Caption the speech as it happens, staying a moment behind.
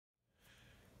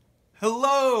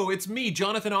Hello, it's me,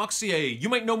 Jonathan Auxier. You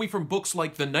might know me from books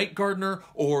like The Night Gardener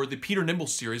or the Peter Nimble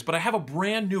series, but I have a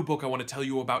brand new book I want to tell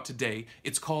you about today.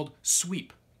 It's called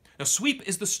Sweep. Now, Sweep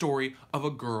is the story of a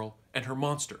girl and her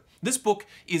monster. This book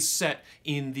is set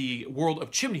in the world of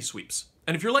chimney sweeps.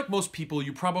 And if you're like most people,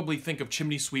 you probably think of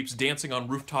chimney sweeps dancing on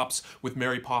rooftops with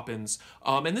Mary Poppins.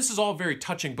 And this is all very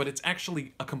touching, but it's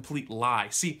actually a complete lie.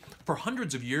 See, for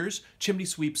hundreds of years, chimney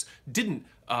sweeps didn't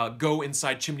go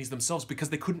inside chimneys themselves because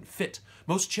they couldn't fit.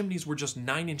 Most chimneys were just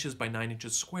 9 inches by 9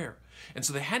 inches square. And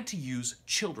so they had to use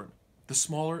children. The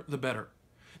smaller, the better.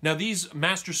 Now, these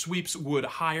master sweeps would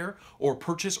hire or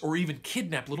purchase or even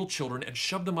kidnap little children and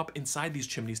shove them up inside these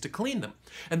chimneys to clean them.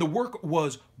 And the work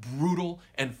was brutal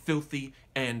and filthy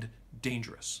and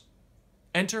dangerous.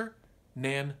 Enter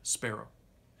Nan Sparrow.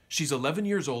 She's 11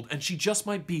 years old, and she just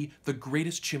might be the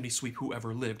greatest chimney sweep who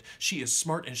ever lived. She is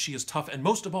smart and she is tough, and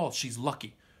most of all, she's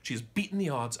lucky. She has beaten the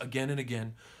odds again and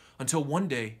again, until one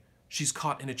day she's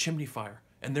caught in a chimney fire,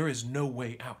 and there is no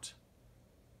way out.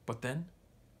 But then,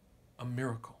 a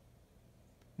miracle.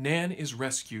 Nan is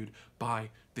rescued by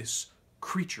this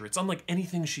creature. It's unlike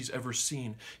anything she's ever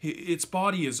seen. Its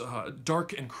body is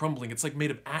dark and crumbling. It's like made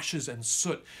of ashes and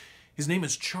soot. His name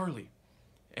is Charlie,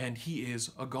 and he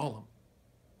is a golem.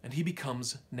 And he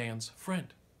becomes Nan's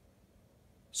friend.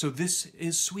 So this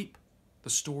is Sweep, the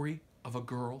story of a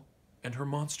girl and her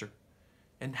monster,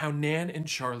 and how Nan and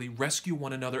Charlie rescue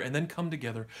one another and then come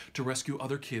together to rescue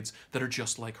other kids that are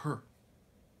just like her.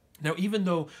 Now, even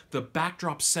though the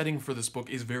backdrop setting for this book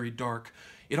is very dark,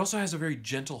 it also has a very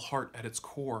gentle heart at its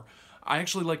core. I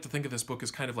actually like to think of this book as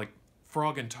kind of like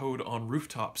Frog and Toad on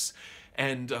rooftops.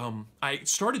 And I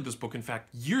started this book, in fact,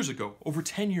 years ago, over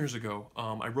 10 years ago.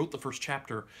 I wrote the first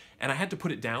chapter, and I had to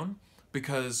put it down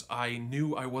because I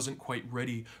knew I wasn't quite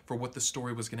ready for what the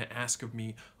story was going to ask of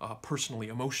me personally,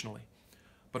 emotionally.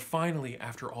 But finally,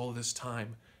 after all of this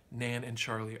time, Nan and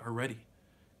Charlie are ready,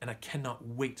 and I cannot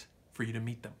wait for you to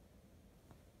meet them.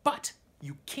 But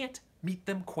you can't meet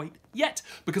them quite yet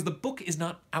because the book is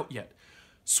not out yet.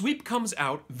 Sweep comes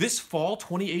out this fall,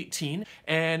 2018,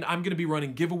 and I'm going to be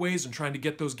running giveaways and trying to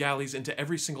get those galleys into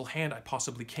every single hand I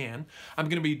possibly can. I'm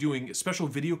going to be doing special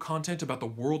video content about the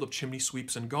world of chimney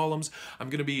sweeps and golems.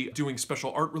 I'm going to be doing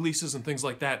special art releases and things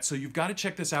like that, so you've got to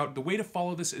check this out. The way to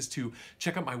follow this is to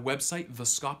check out my website,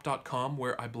 thescop.com,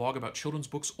 where I blog about children's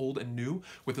books, old and new,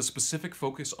 with a specific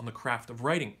focus on the craft of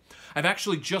writing. I've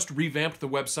actually just revamped the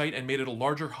website and made it a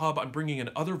larger hub. I'm bringing in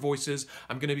other voices.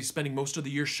 I'm going to be spending most of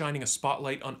the year shining a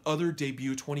spotlight on other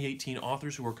debut 2018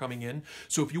 authors who are coming in.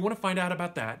 So if you want to find out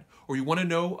about that, or you want to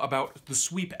know about the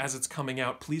Sweep as it's coming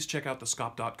out, please check out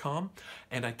thescop.com,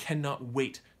 and I cannot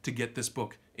wait to get this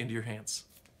book into your hands.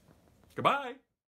 Goodbye!